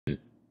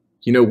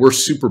You know, we're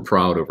super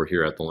proud over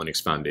here at the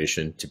Linux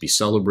Foundation to be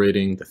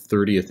celebrating the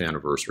 30th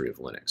anniversary of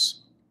Linux.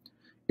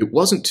 It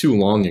wasn't too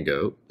long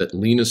ago that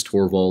Linus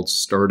Torvalds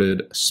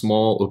started a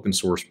small open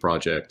source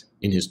project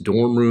in his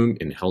dorm room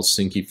in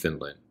Helsinki,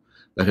 Finland,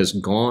 that has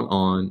gone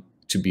on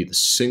to be the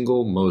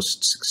single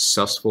most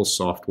successful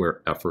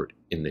software effort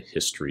in the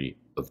history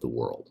of the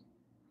world.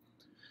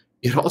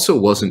 It also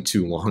wasn't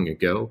too long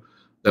ago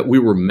that we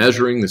were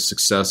measuring the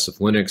success of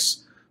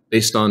Linux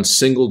based on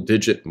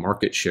single-digit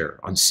market share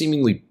on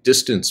seemingly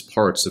distant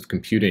parts of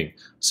computing,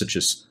 such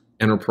as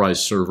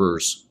enterprise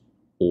servers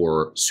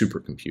or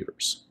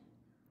supercomputers.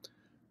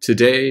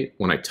 Today,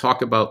 when I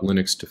talk about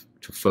Linux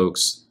to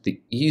folks,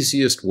 the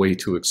easiest way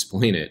to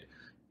explain it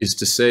is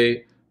to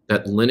say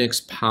that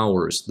Linux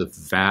powers the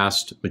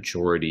vast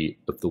majority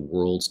of the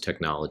world's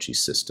technology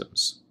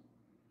systems.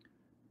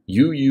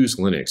 You use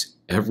Linux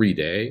every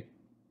day,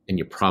 and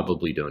you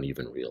probably don't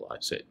even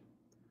realize it.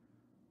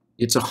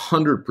 It's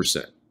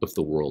 100% of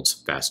the world's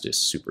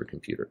fastest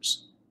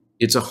supercomputers.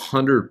 It's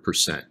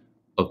 100%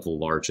 of the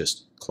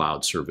largest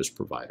cloud service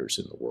providers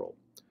in the world.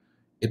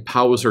 It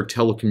powers our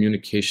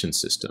telecommunication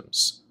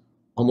systems,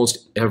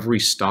 almost every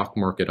stock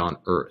market on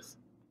Earth,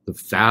 the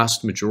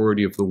vast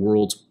majority of the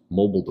world's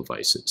mobile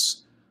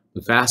devices,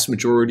 the vast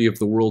majority of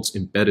the world's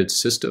embedded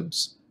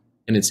systems,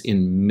 and it's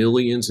in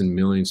millions and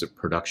millions of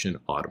production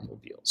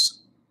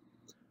automobiles.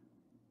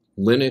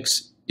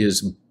 Linux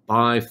is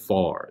by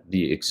far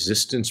the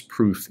existence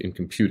proof in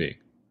computing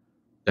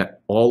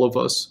that all of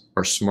us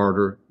are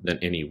smarter than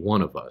any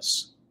one of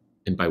us.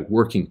 And by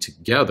working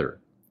together,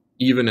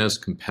 even as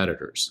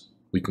competitors,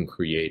 we can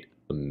create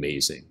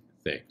amazing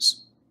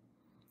things.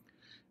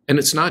 And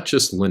it's not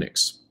just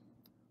Linux.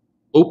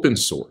 Open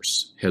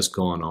source has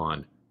gone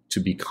on to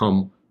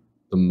become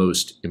the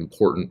most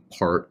important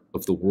part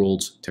of the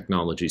world's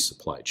technology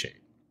supply chain.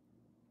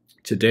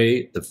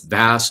 Today, the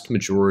vast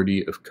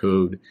majority of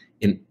code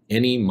in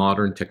any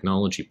modern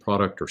technology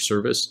product or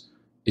service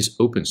is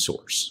open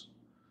source.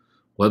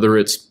 Whether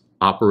it's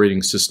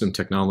operating system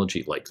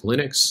technology like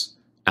Linux,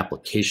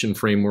 application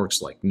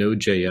frameworks like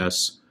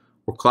Node.js,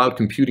 or cloud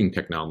computing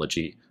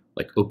technology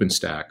like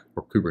OpenStack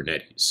or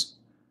Kubernetes.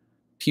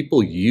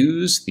 People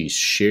use these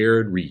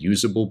shared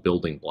reusable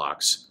building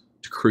blocks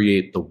to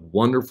create the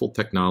wonderful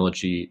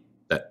technology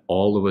that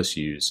all of us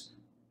use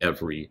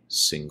every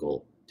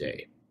single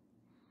day.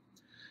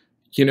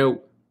 You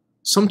know,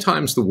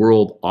 sometimes the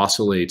world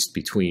oscillates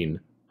between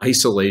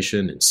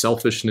isolation and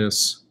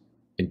selfishness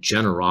and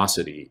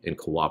generosity and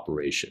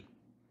cooperation.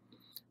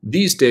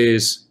 These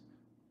days,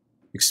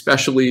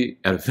 especially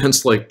at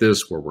events like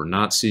this where we're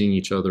not seeing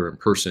each other in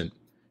person,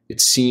 it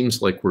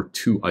seems like we're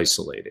too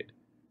isolated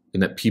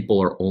and that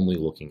people are only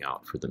looking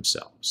out for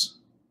themselves.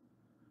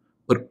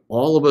 But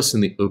all of us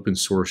in the open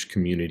source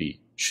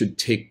community should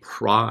take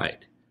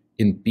pride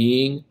in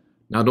being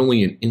not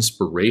only an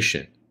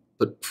inspiration,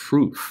 but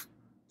proof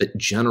that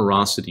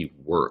generosity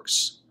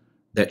works,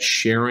 that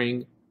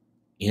sharing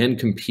and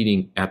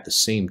competing at the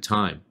same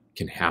time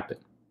can happen.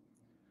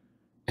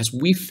 As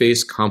we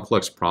face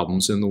complex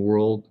problems in the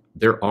world,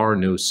 there are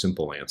no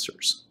simple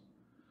answers.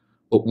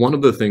 But one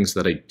of the things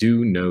that I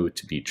do know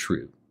to be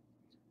true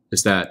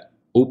is that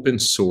open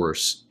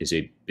source is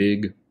a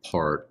big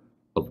part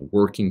of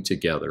working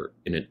together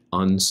in an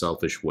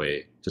unselfish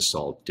way to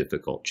solve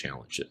difficult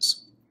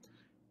challenges.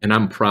 And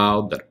I'm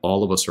proud that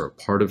all of us are a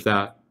part of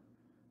that.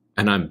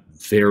 And I'm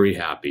very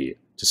happy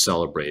to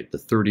celebrate the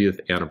 30th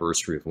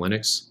anniversary of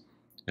Linux.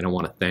 And I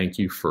want to thank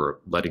you for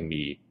letting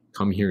me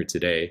come here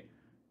today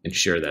and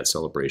share that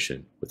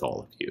celebration with all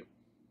of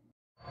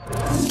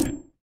you.